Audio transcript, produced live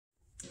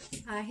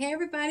Hey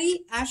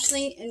everybody,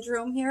 Ashley and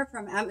Jerome here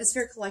from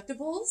Atmosphere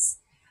Collectibles.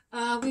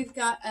 We've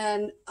got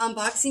an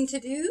unboxing to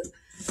do,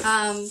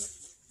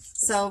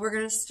 so we're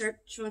going to start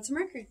showing some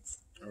records.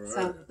 All right.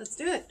 So let's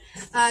do it.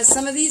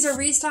 Some of these are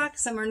restocks,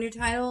 some are new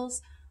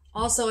titles.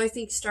 Also, I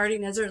think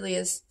starting as early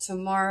as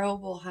tomorrow,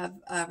 we'll have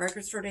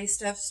Record Store Day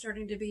stuff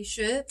starting to be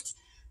shipped.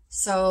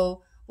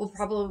 So we'll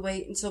probably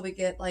wait until we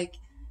get like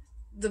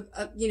the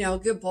a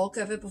good bulk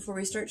of it before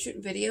we start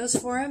shooting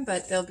videos for them,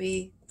 but they'll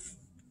be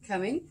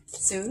coming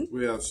soon.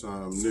 We have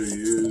some new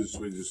used.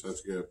 We just have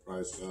to get it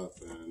priced up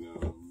and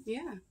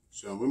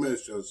so we may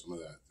show some of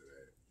that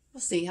today.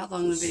 We'll see how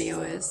long the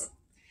video is.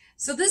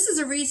 So this is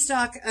a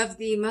restock of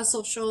the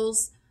Muscle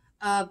Shoals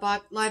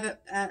live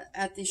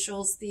at the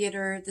Shoals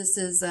Theater. This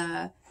is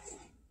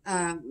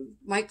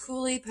Mike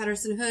Cooley,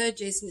 Patterson Hood,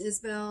 Jason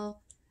Isbell,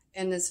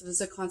 and this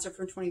was a concert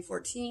from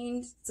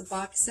 2014. It's a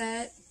box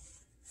set.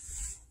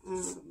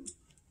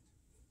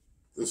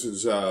 This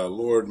is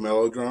Lord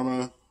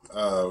Melodrama. It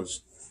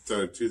was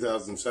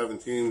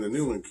 2017. The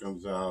new one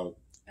comes out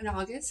in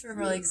August. We're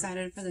really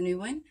excited for the new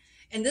one.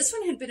 And this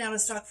one had been out of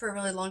stock for a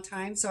really long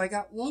time. So I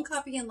got one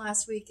copy in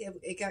last week.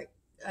 It got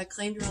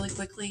claimed really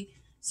quickly.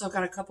 So I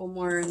got a couple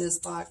more in this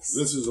box.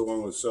 This is the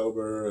one with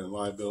Sober and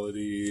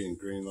Liability and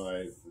Green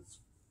Light. It's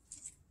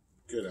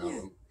a good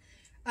album.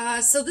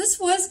 Yeah. So this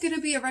was going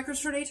to be a Record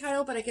Store Day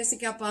title, but I guess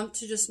it got bumped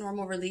to just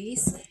normal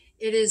release.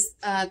 It is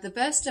the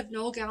best of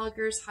Noel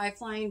Gallaghers High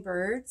Flying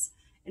Birds.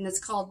 And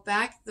it's called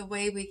Back the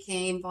Way We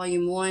Came,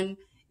 Volume 1.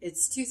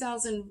 It's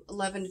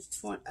 2011 to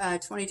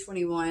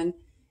 2021.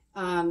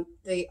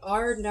 They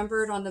are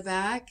numbered on the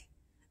back,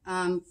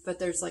 but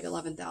there's like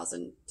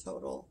 11,000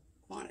 total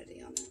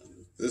quantity on it.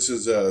 This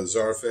is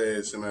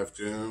Zarface MF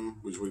Doom,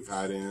 which we've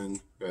had in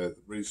at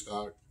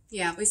restock.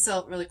 Yeah, we sell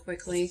it really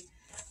quickly.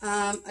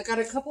 I got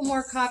a couple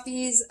more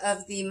copies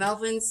of the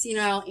Melvin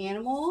Senile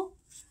Animal.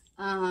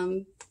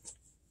 And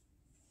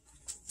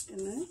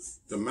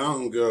this. The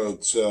Mountain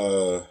Goats,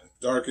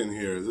 Dark in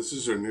Here. This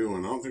is their new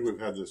one. I don't think we've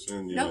had this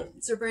in yet. Nope,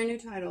 it's a brand new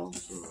title.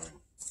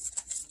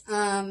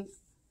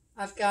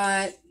 I've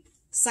got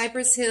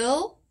Cypress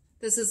Hill.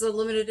 This is a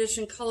limited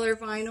edition color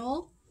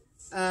vinyl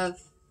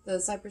of the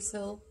Cypress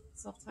Hill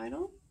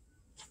self-title.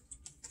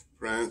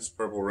 Prince,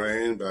 Purple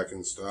Rain, back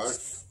in stock.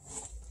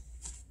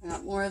 I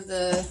got more of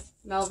the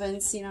Melvin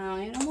Senile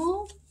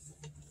Animal.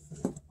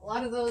 A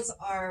lot of those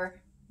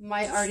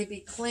might already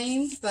be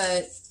claimed,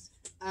 but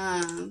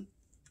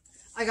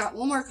I got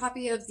one more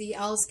copy of the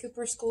Alice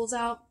Cooper Schools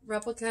Out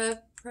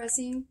replica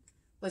pressing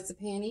with the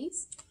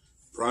panties.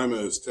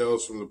 Primus,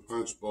 Tales from the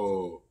Punch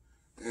Bowl.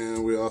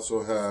 And we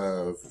also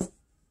have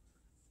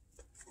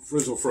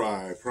Frizzle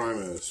Fry,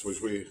 Primus, which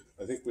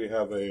I think we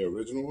have a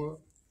original of.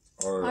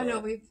 Or, no,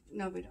 we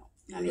don't.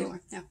 Not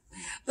anymore. No.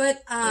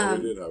 But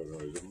we did have an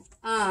original.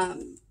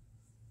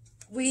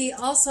 We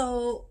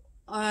also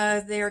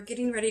they're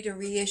getting ready to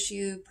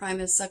reissue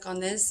Primus Suck on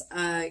This.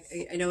 I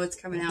know it's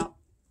coming out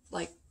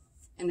like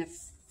in a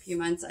few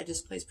months. I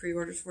just placed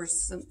pre-orders for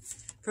some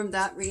from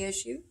that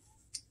reissue.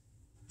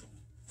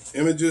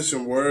 Images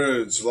and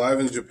Words, live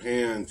in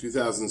Japan,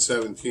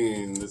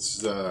 2017.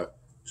 This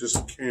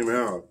just came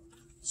out.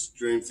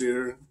 Stream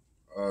Theater.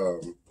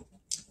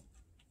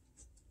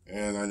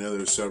 And I know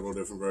there's several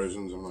different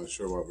versions. I'm not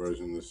sure what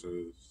version this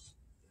is.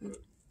 But.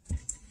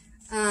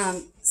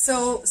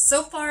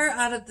 So far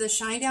out of the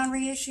Shinedown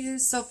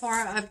reissues, so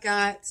far I've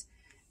got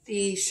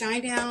the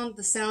Shinedown,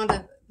 The Sound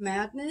of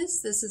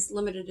Madness. This is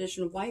limited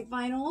edition white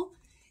vinyl.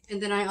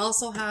 And then I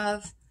also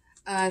have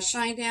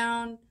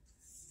Shinedown,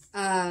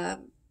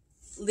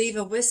 Leave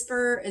a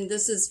Whisper, and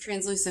this is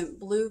translucent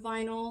blue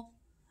vinyl.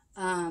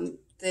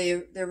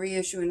 They're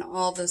reissuing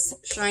all the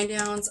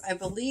Shinedowns. I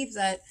believe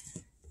that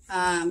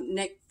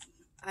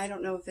I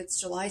don't know if it's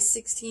July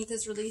 16th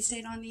is release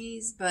date on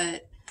these,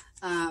 but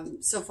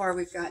so far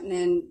we've gotten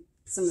in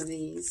some of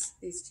these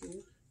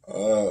two.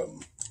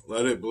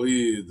 Let It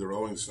Bleed, the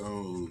Rolling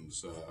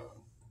Stones,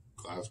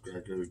 classic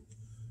record.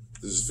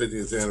 This is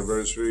 50th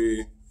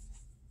anniversary.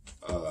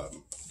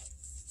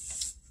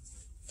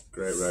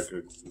 Great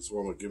record. It's the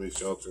one with Gimme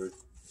Shelter.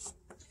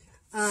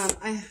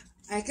 I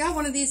got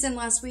one of these in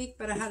last week,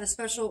 but I had a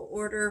special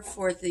order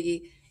for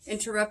the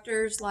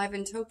Interrupters live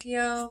in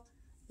Tokyo.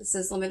 This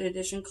is limited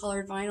edition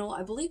colored vinyl.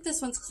 I believe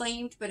this one's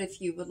claimed, but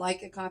if you would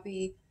like a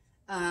copy,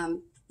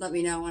 let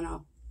me know and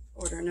I'll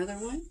order another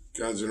one.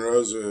 Guns N'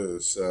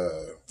 Roses,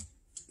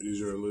 Use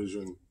Your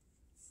Illusion.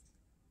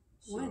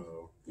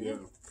 So, yeah,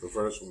 the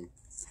first one.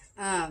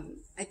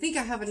 I think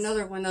I have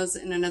another one of those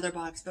in another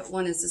box, but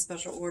one is a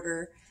special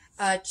order.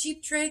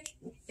 Cheap Trick,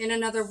 In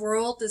Another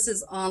World. This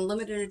is on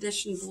limited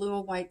edition blue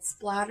and white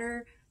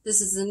splatter.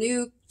 This is the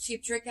new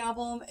Cheap Trick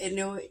album. I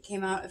know it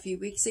came out a few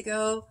weeks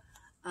ago,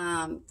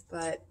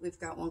 but we've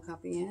got one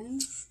copy in.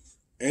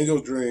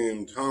 Angel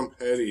Dream, Tom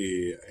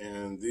Petty,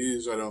 and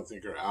these I don't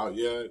think are out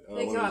yet.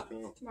 They go out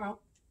tomorrow.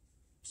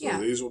 So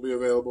these will be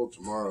available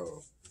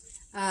tomorrow.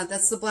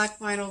 That's the black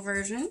vinyl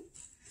version.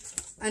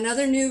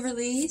 Another new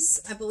release,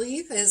 I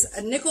believe, is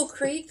a Nickle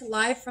Creek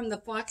live from the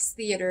Fox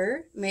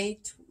Theater, May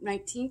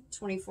 19th,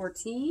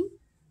 2014.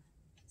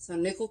 So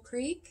Nickle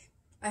Creek.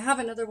 I have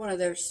another one of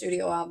their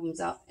studio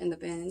albums out in the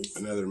bins.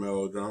 Another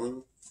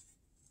melodrama.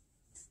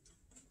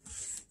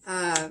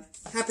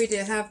 Happy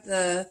to have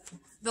the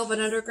Velvet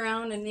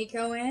Underground and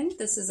Nico in.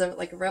 This is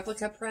like a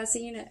replica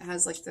pressing. It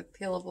has like the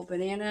peelable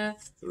banana.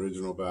 The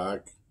original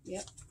back.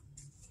 Yep.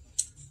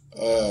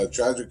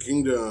 Tragic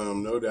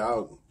Kingdom, no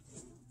doubt.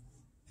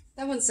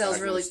 That one sells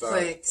really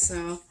quick.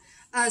 So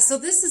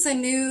this is a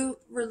new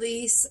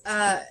release.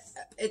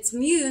 It's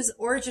Muse,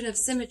 Origin of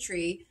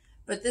Symmetry,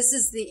 but this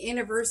is the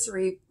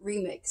anniversary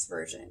remix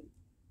version.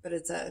 But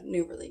it's a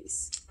new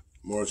release.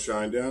 More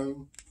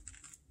Shinedown.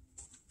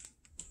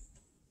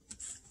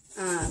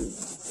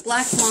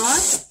 Black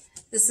Moth.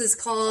 This is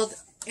called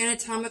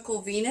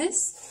Anatomical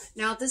Venus.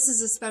 Now, this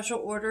is a special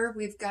order.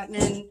 We've gotten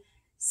in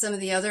some of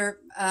the other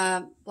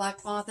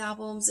Black Moth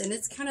albums, and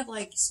it's kind of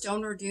like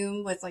stoner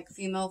doom with like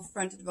female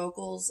fronted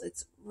vocals.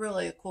 It's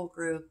really a cool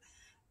group.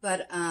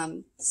 But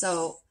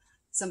so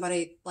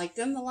somebody liked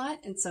them a lot,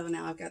 and so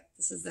now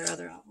this is their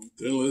other album.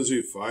 Thin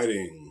Lizzy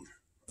Fighting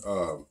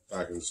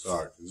back in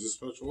stock. Is this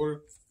special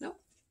order? No.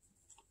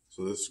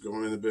 So this is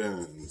going in the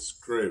bins.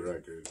 Great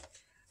record.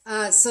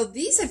 So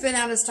these have been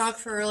out of stock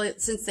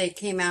since they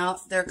came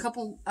out. There are a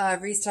couple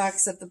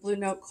restocks of the Blue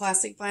Note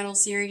Classic Vinyl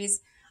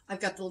Series. I've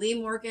got the Lee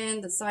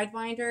Morgan, the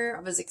Sidewinder.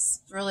 I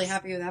was really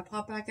happy with that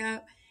pop back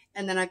up.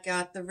 And then I've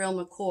got the real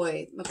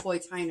McCoy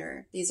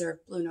Tyner. These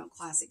are Blue Note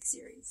Classic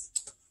Series.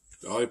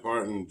 Dolly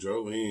Parton,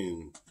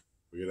 Jolene.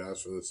 We get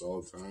asked for this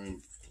all the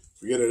time.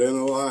 We get it in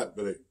a lot,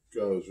 but it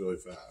goes really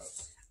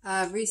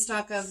fast.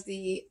 Restock of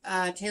the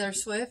Taylor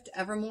Swift,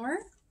 Evermore.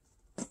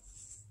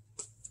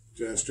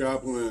 Janis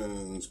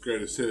Joplin's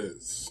Greatest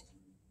Hits.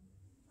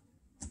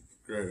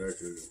 Great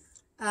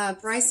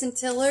record. Bryson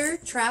Tiller,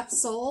 Trap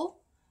Soul.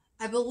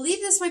 I believe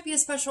this might be a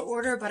special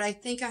order, but I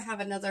think I have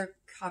another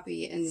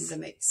copy in the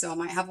mix, so I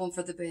might have one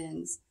for the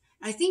bins.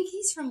 I think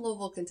he's from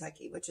Louisville,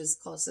 Kentucky, which is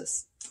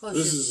closest.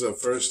 This is the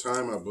first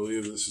time I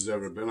believe this has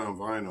ever been on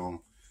vinyl.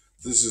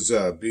 This is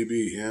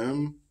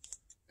BBM,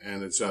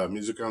 and it's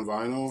music on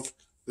vinyl.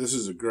 This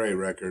is a great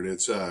record.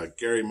 It's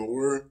Gary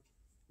Moore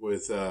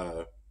with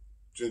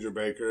Ginger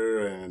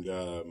Baker and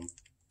the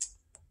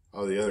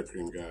other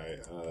cream guy.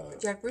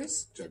 Jack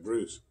Bruce? Jack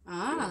Bruce.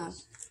 Ah.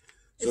 Yes.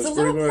 It's a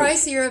little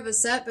pricier of a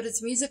set, but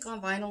it's music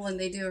on vinyl, and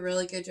they do a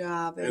really good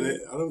job.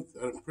 And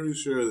I'm pretty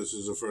sure this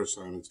is the first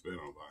time it's been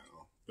on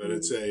vinyl. But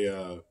it's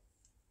a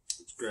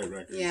great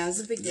record. Yeah,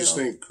 it's a big deal. Just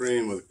think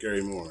Cream with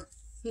Gary Moore.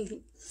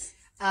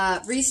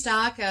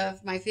 Restock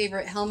of my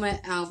favorite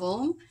Helmet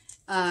album.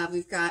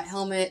 We've got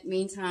Helmet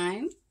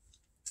Meantime.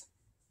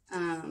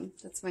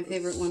 That's my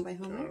favorite one by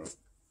Helmet.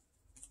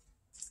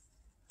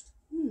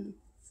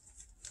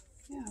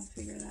 Yeah, I'll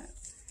figure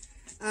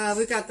that.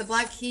 We've got the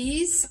Black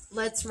Keys,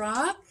 Let's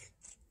Rock.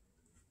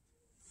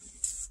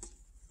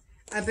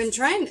 I've been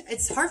trying,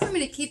 it's hard for me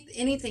to keep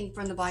anything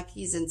from the Black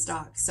Keys in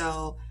stock,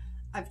 so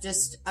I've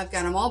got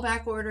them all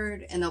back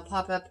ordered, and they'll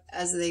pop up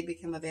as they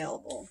become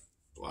available.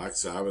 Black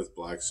Sabbath.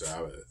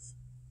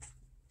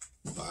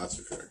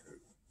 Classic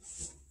record.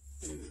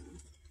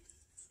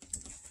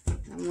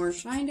 More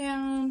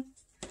Shinedown.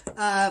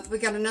 We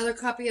got another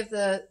copy of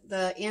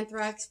the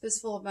Anthrax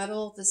Fistful of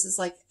Metal. This is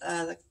like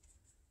the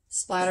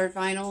splattered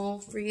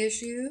vinyl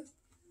reissue.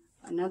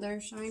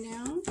 Another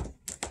Shinedown.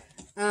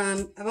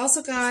 I've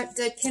also got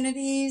Dead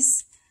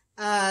Kennedys.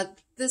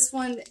 This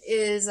one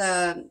is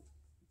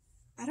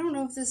I don't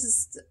know if this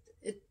is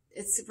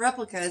it's a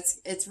replica.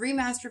 It's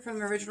remastered from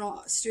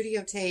original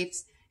studio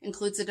tapes.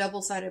 Includes a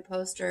double-sided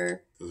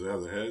poster. Does it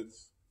have the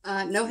heads?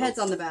 No heads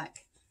on the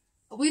back.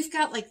 We've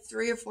got like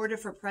 3 or 4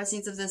 different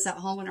pressings of this at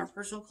home in our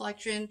personal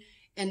collection,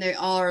 and they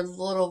all are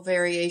little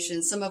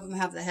variations. Some of them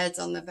have the heads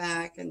on the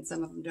back, and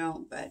some of them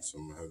don't. But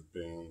some have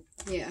been.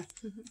 Yeah.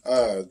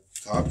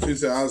 Top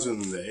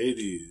 2000 in the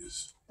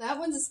 80s. That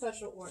one's a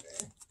special order.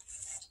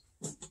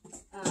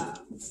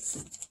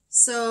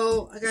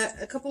 So I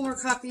got a couple more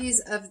copies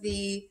of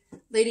the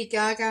Lady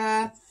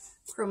Gaga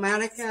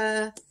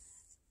Chromatica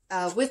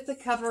with the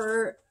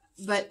cover,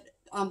 but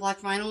on black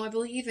vinyl, I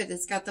believe.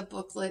 It's got the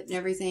booklet and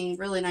everything.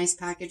 Really nice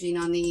packaging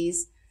on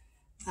these.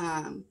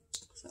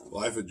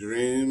 Life of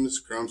Dreams,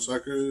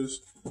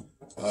 Crumbsuckers.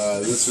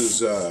 This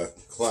is a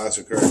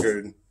classic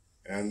record,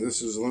 and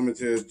this is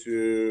limited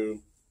to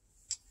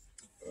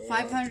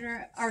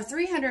 500 or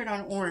 300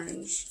 on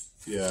orange.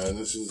 Yeah, and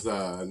this is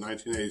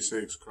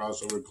 1986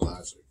 crossover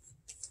classic.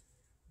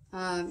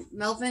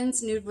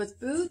 Melvin's Nude with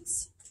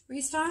Boots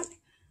restock.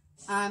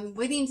 I'm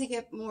waiting to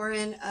get more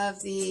in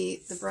of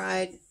the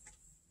Bride,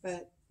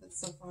 but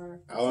so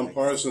far. Alan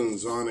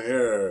Parsons on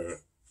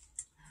Air.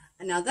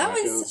 And now that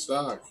one's in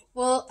stock.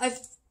 Well, I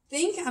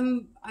think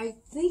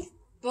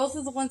both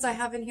of the ones I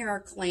have in here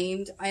are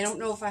claimed. I don't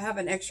know if I have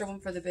an extra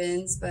one for the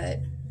bins, but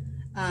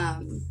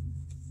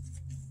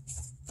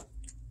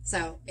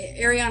so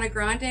Ariana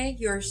Grande,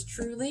 yours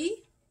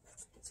truly.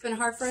 It's been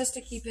hard for us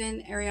to keep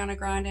in Ariana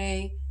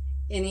Grande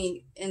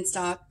in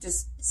stock,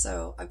 just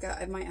so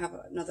I might have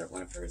another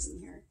one of hers in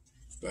here.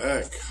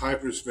 Beck,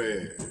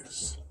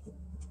 Hyperspace.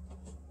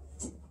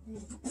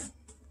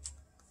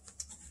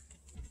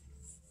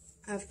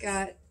 I've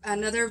got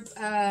another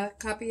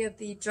copy of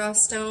the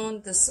Joss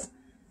Stone,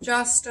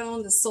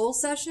 the Soul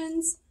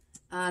Sessions.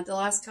 The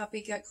last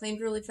copy got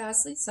claimed really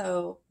fastly,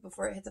 so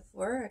before it hit the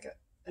floor, I got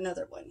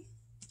another one.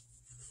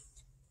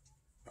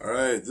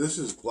 Alright, this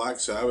is Black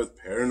Sabbath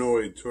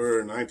Paranoid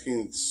Tour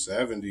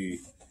 1970.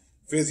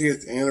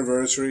 50th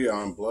anniversary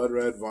on blood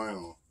red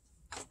vinyl.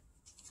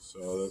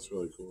 So that's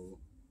really cool.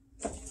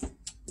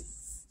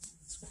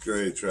 It's a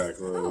great track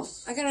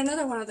list. Oh, I got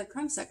another one of the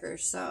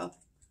Crumbsuckers, so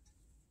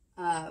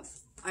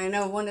I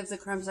know one of the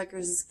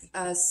Crumbsuckers,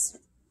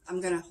 I'm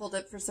going to hold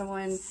it for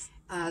someone,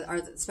 or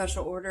the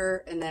special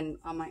order, and then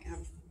I might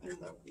have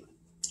another one.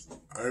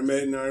 Iron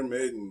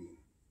Maiden.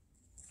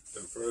 The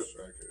first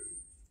record.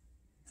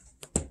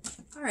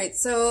 Alright,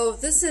 so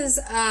this is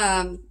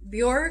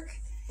Bjork,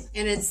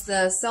 and it's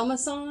the Selma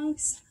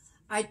songs.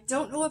 I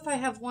don't know if I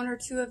have one or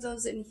two of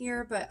those in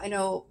here, but I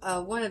know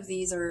one of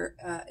these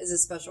is a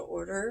special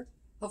order.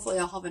 Hopefully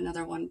I'll have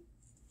another one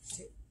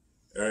too.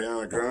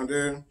 Ariana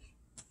Grande.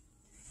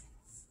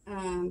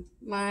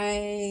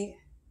 My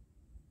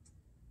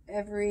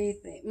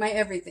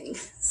everything.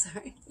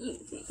 Sorry.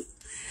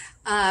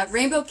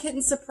 Rainbow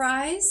Kitten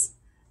Surprise.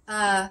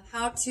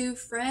 How to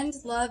Friend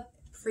Love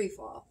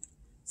Freefall.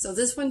 So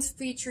this one's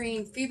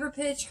featuring Fever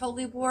Pitch,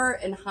 Holy War,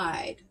 and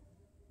Hyde.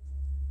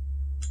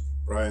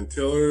 Brian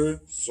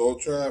Tiller, Soul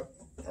Trap,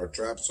 or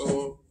Trap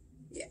Soul.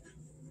 Yeah.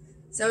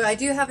 So I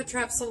do have a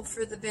Trap Soul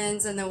for the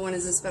bins, and then one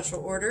is a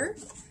special order.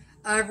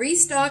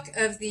 Restock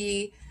of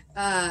the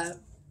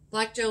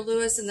Black Joe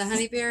Lewis and the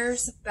Honey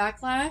Bears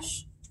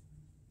Backlash.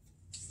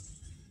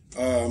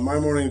 My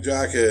Morning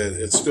Jacket,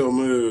 It Still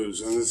Moves,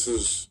 and this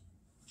is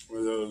one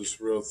of those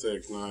real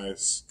thick,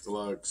 nice,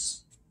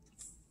 deluxe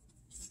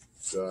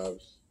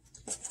jobs.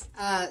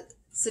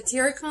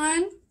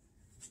 Satyricon,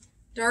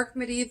 Dark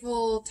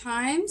Medieval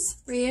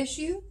Times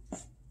reissue.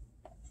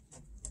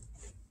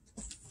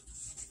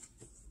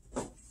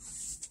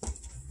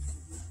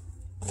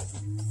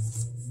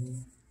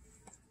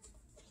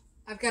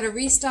 I've got a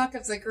restock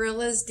of the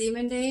Gorillaz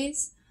Demon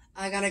Days.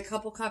 I got a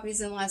couple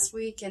copies in last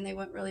week, and they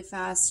went really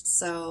fast.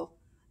 So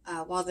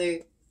while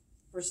they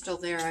were still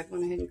there, I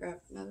went ahead and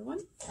grabbed another one.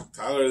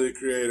 Tyler, the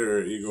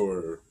Creator,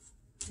 Igor.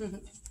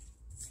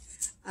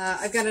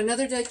 I've got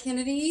another Dead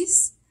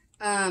Kennedys,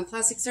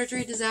 Plastic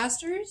Surgery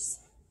Disasters.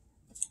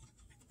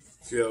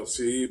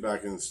 TLC,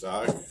 back in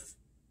stock.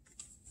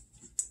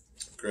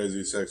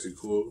 Crazy, Sexy,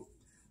 Cool.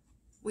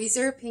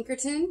 Weezer,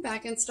 Pinkerton,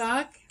 back in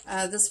stock.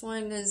 This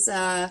one is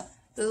the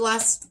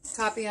last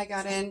copy I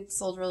got in,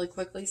 sold really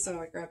quickly, so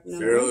I grabbed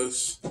another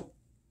Fearless. one.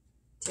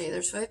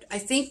 Taylor Swift. I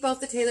think both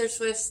the Taylor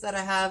Swifts that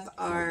I have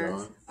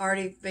are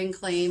already been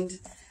claimed,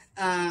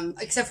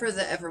 except for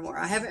the Evermore.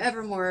 I have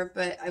Evermore,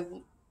 but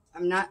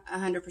I'm not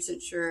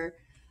 100% sure.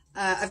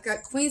 I've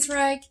got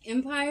Queensryche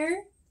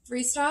Empire,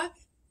 restock.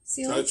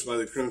 Sealed. Touched by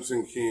the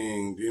Crimson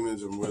King,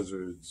 Demons and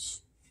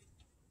Wizards.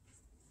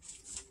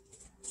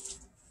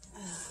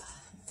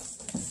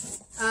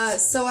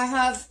 So I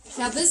have,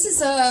 now this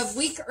is a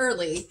week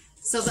early,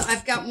 so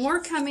I've got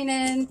more coming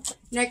in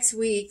next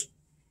week.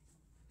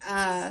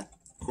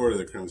 Court of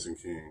the Crimson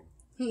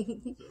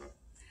King.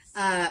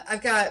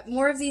 I've got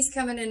more of these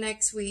coming in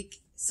next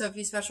week, so if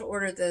you special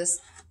ordered this,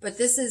 but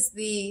this is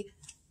the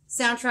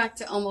soundtrack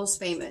to Almost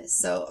Famous.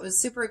 So I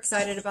was super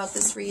excited about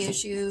this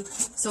reissue.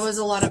 So was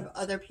a lot of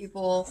other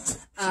people.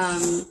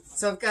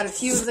 So I've got a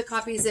few of the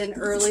copies in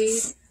early,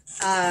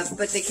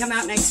 but they come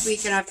out next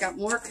week, and I've got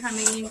more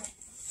coming.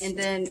 And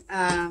then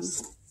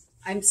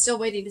I'm still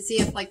waiting to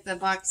see if like the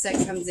box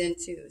set comes in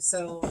too.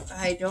 So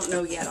I don't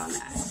know yet on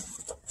that.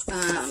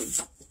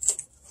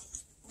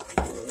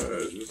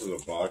 Alright, this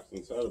is a box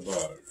inside a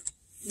box.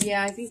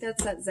 Yeah, I think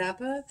that's that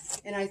Zappa,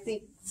 and I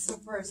think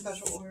for a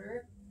special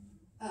order.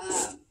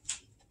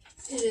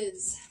 It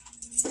is.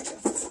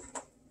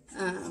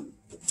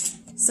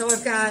 So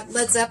I've got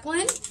Led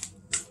Zeppelin,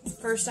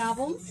 first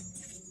album,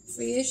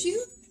 reissue.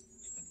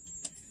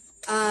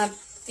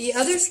 The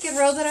other Skid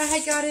Row that I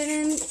had got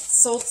in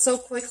sold so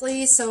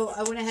quickly, so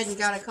I went ahead and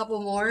got a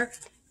couple more.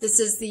 This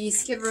is the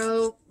Skid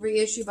Row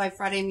reissue by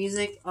Friday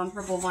Music on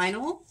purple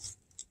vinyl.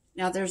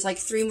 Now there's like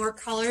 3 more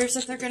colors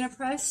that they're going to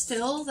press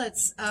still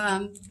that's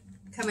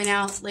coming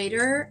out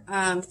later.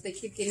 They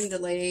keep getting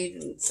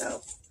delayed, and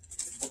so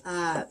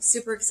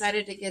super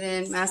excited to get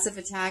in Massive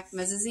Attack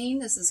Mezzanine.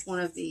 This is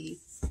one of the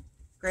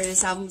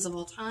greatest albums of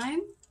all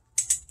time.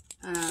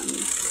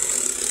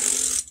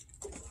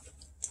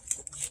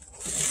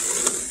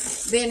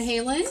 Van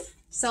Halen,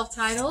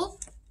 self-titled,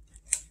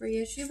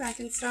 reissue, back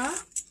in stock.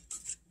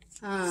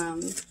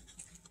 I've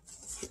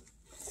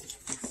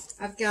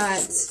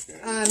got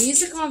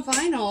Music on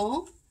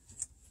Vinyl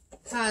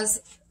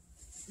has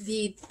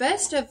the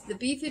best of the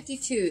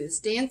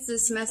B-52s, Dance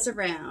This Mess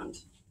Around.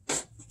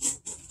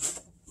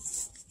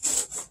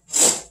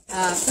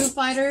 Foo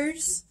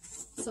Fighters,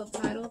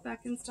 self-titled,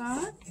 back in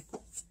stock.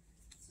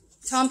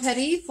 Tom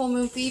Petty, Full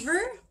Moon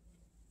Fever.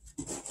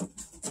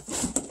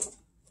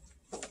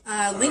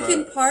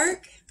 Linkin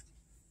Park,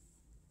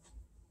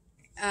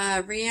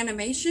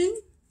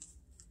 Reanimation.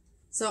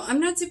 So I'm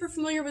not super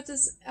familiar with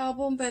this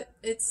album, but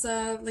it's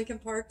Linkin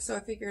Park, so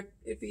I figured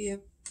it'd be a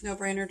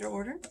no-brainer to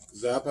order.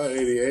 Zappa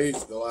 88,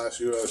 the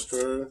last U.S.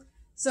 tour.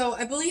 So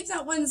I believe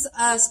that one's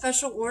a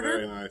special order.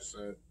 Very nice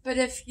set. But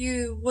if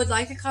you would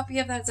like a copy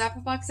of that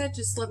Zappa box set,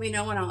 just let me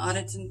know and I'll add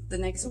it to the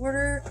next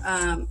order.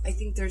 I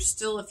think there's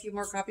still a few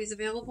more copies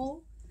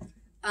available.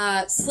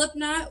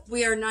 Slipknot,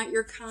 We Are Not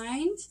Your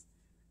Kind.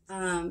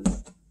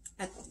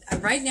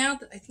 Right now,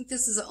 I think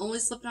this is the only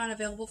Slipknot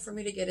available for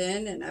me to get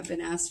in, and I've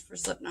been asked for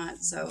Slipknot,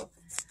 so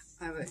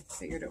I would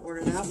figure to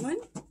order that one.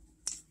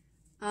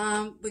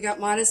 We got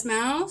Modest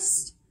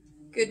Mouse.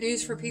 Good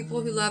news for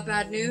people who love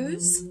bad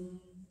news.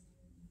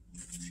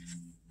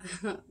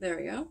 There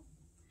we go.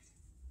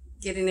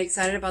 Getting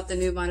excited about the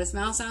new Modest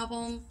Mouse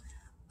album,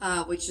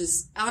 which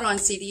is out on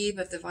CD,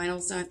 but the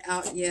vinyl's not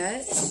out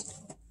yet.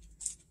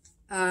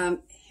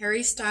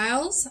 Harry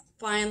Styles,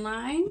 Fine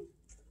Line.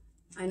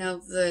 I know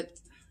that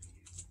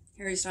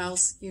Harry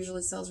Styles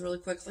usually sells really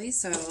quickly,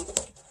 so.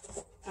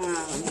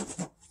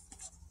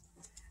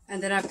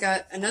 And then I've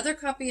got another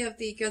copy of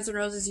the Guns N'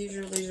 Roses Use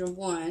Your Illusion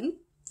 1.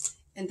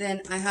 And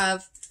then I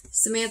have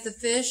Samantha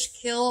Fish,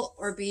 Kill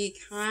or Be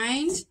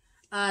Kind.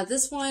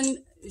 This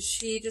one,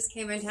 she just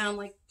came in town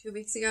like 2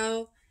 weeks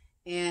ago.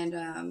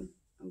 And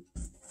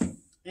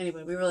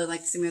anyway, we really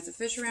like Samantha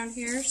Fish around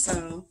here.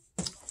 So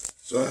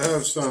I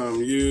have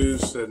some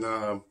used, and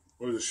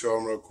we'll just show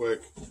them real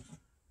quick.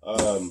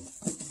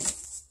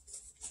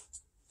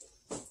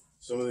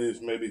 Some of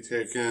these may be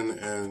taken,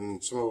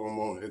 and some of them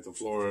won't hit the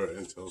floor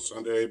until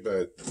Sunday.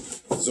 But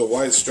it's a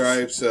White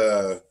Stripes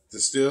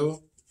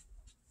Distill.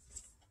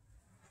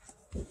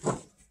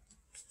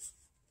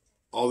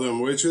 All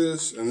Them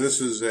Witches, and this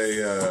is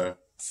a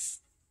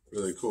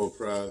really cool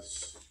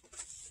press.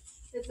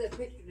 it's a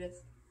picture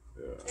disc.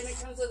 Yeah. And it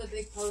comes with a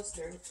big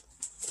poster.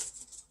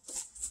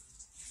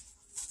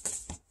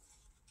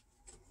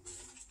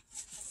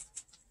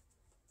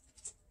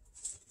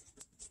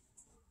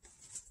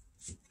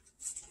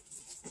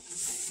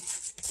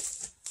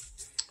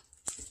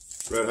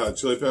 Red Hot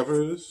Chili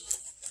Peppers.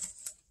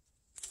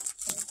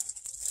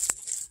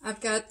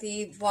 I've got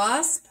the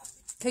Wasp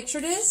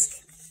picture disc.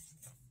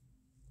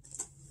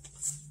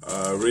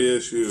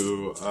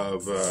 Reissue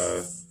of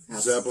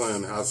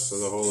Zeppelin, House of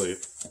the Holy.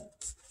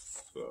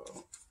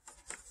 So.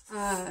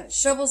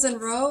 Shovels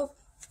and Rope,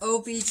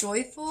 Oh Be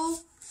Joyful.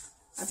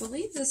 I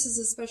believe this is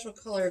a special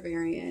color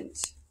variant.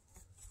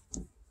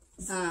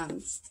 It's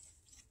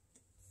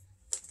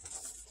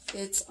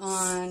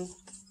on,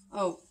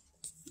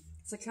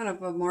 it's a kind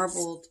of a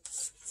marbled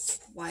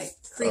white,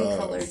 cream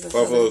colors.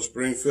 Buffalo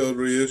Springfield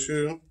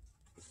reissue.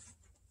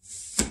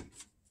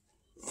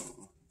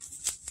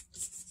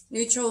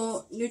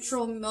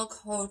 Neutral Milk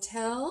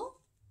Hotel.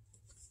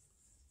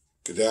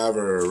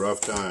 Cadaver,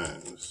 Rough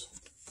Times.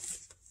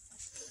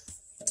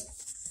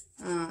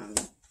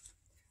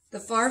 The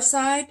Far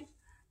Side,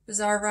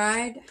 Bizarre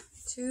Ride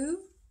 2.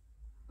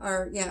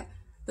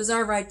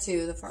 Bizarre Ride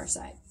 2, The Far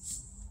Side.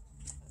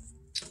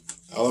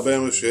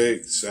 Alabama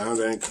Shake, Sound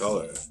and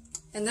Color.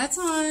 And that's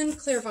on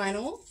clear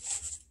vinyl.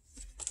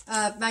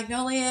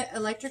 Magnolia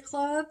Electric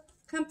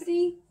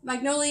Company.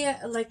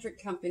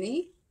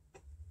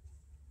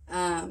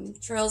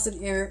 Trials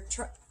and Errors.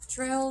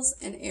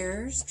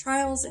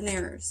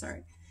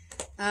 Sorry.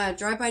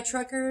 Drive-By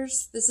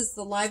Truckers. This is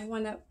the live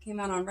one that came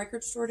out on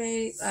Record Store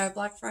Day,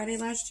 Black Friday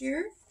last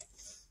year.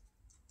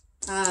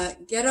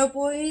 Ghetto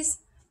Boys,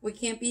 We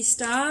Can't Be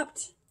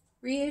Stopped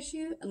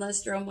reissue,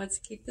 unless Jerome wants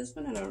to keep this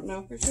one. I don't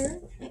know for sure.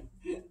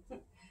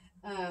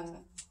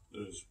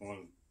 There's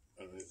one.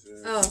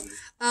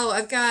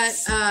 I've got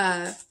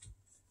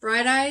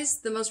Bright Eyes,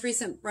 the most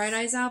recent Bright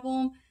Eyes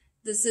album.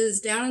 This is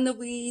Down in the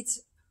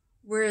Weeds,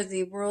 Where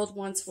the World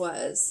Once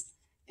Was.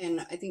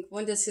 And I think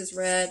one disc is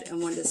red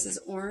and one disc is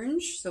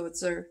orange. So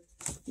it's their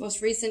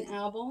most recent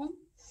album.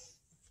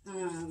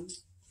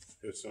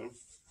 Here's some.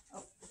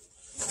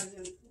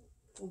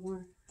 One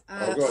more.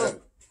 Go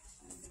ahead.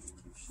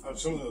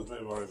 Some of those may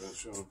have already been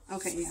shown.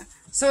 Okay, yeah.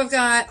 So I've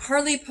got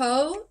Harley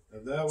Poe,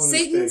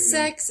 Satan,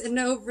 Sex, and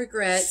No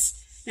Regrets.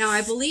 Now,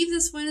 I believe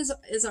this one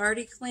is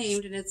already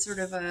claimed, and it's sort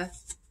of a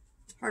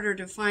harder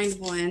to find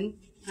one.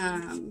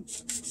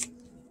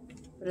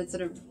 But it's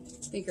I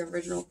think,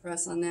 original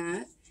press on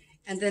that.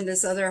 And then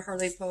this other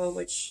Harley Poe,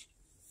 which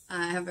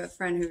I have a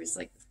friend who's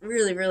like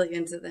really, really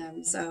into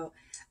them. So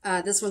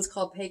this one's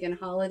called Pagan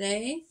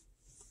Holiday.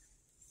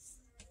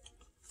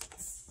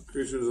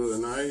 Creatures of the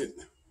Night.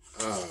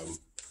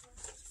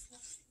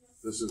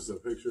 This is the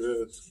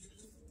picture disc.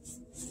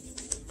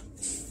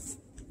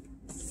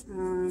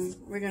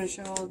 We're going to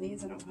show all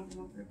these. I don't have them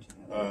all grouped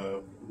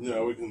together.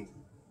 Yeah, we can.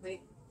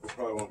 Wait.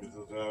 Probably won't get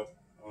those out.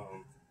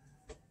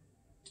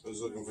 I was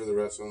looking for the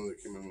rest of them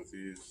that came in with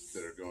these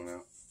that are going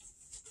out.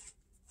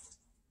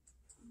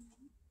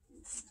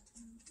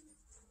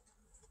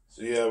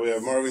 So yeah, we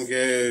have Marvin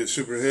Gaye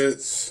Super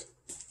Hits.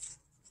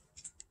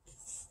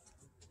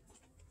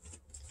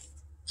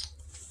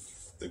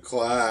 The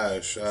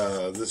Clash.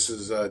 This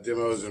is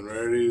Demos and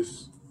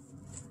Rarities.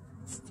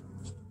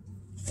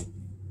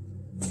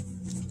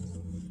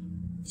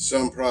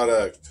 Some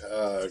product,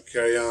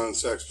 Carry On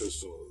Sex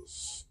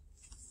Pistols.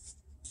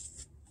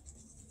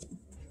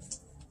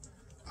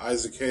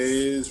 Isaac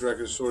Hayes,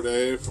 Record Store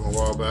Day from a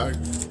while back.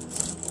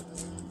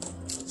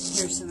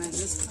 Here's some in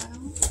this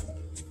pile.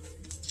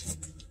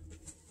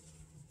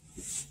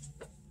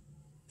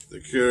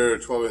 The Cure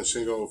 12-inch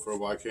single for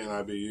YK and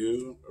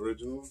IBU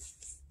original.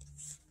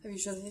 Have you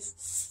shown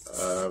these?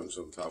 I haven't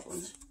shown the top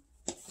ones.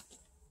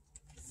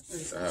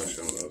 I have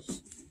shown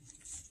those.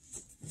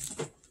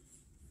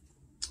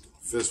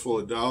 Fistful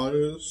of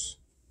Dollars.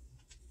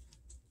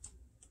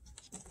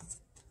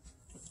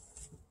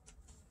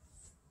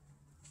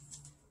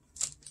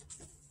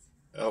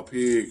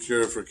 LP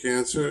Cure for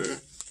Cancer.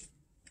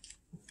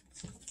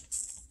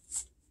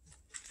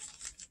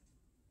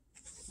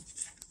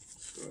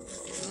 So,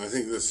 I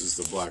think this is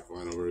the black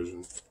vinyl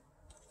version.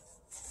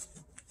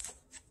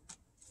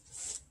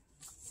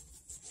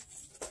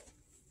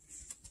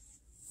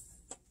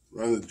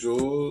 Run the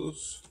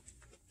Jewels.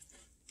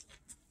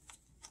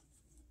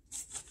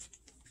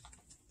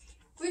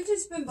 We've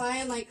just been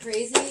buying like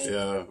crazy.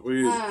 Yeah,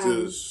 we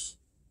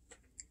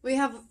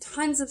have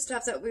tons of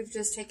stuff that we've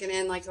just taken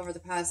in like over the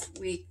past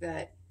week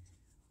that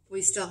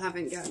we still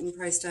haven't gotten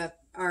priced up,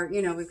 or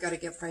we've got to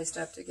get priced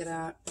up to get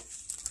out.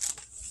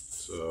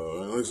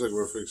 So it looks like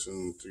we're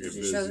fixing to get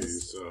busy.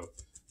 So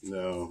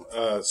no,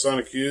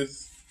 Sonic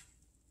Youth.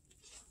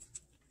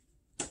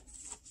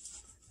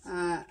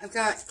 I've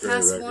got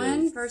Cast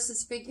 1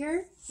 versus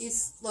Figure.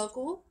 He's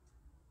local.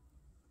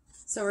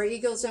 So our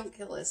Eagles Don't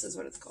Kill Us is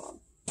what it's called.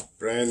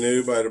 Brand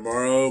new by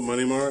tomorrow,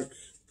 Money Mark.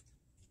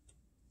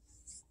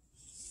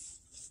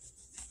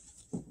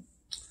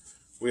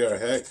 We Are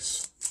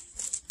Hex.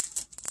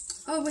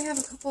 Oh, we have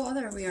a couple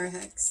other We Are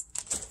Hex.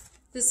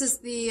 This is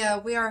the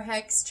We Are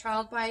Hex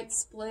Child Bite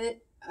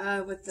split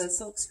with the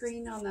silk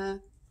screen on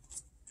the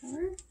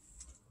cover.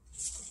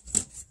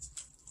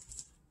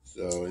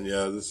 So, and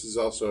yeah, this is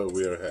also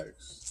We Are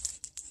Hex.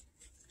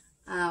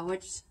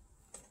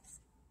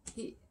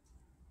 Did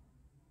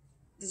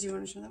you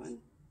want to show that one?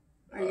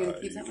 Are you going to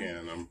keep that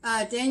one?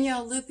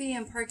 Danielle Lupi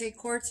and Parquet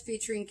Quartz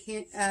featuring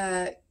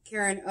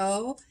Karen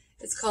O.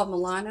 It's called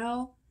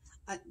Milano.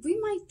 We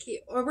might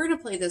keep, or we're going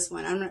to play this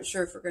one. I'm not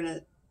sure if we're going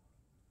to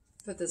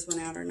put this one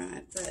out or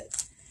not. But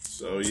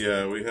so,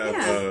 yeah, we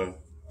have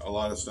a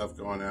lot of stuff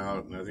going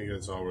out, and I think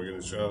that's all we're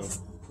going to show.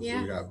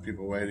 Yeah. We got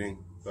people waiting,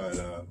 but...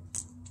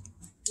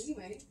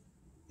 Anyway,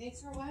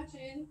 thanks for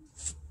watching.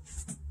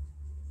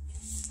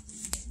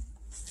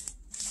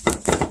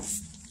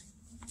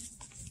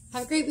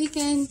 Have a great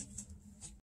weekend.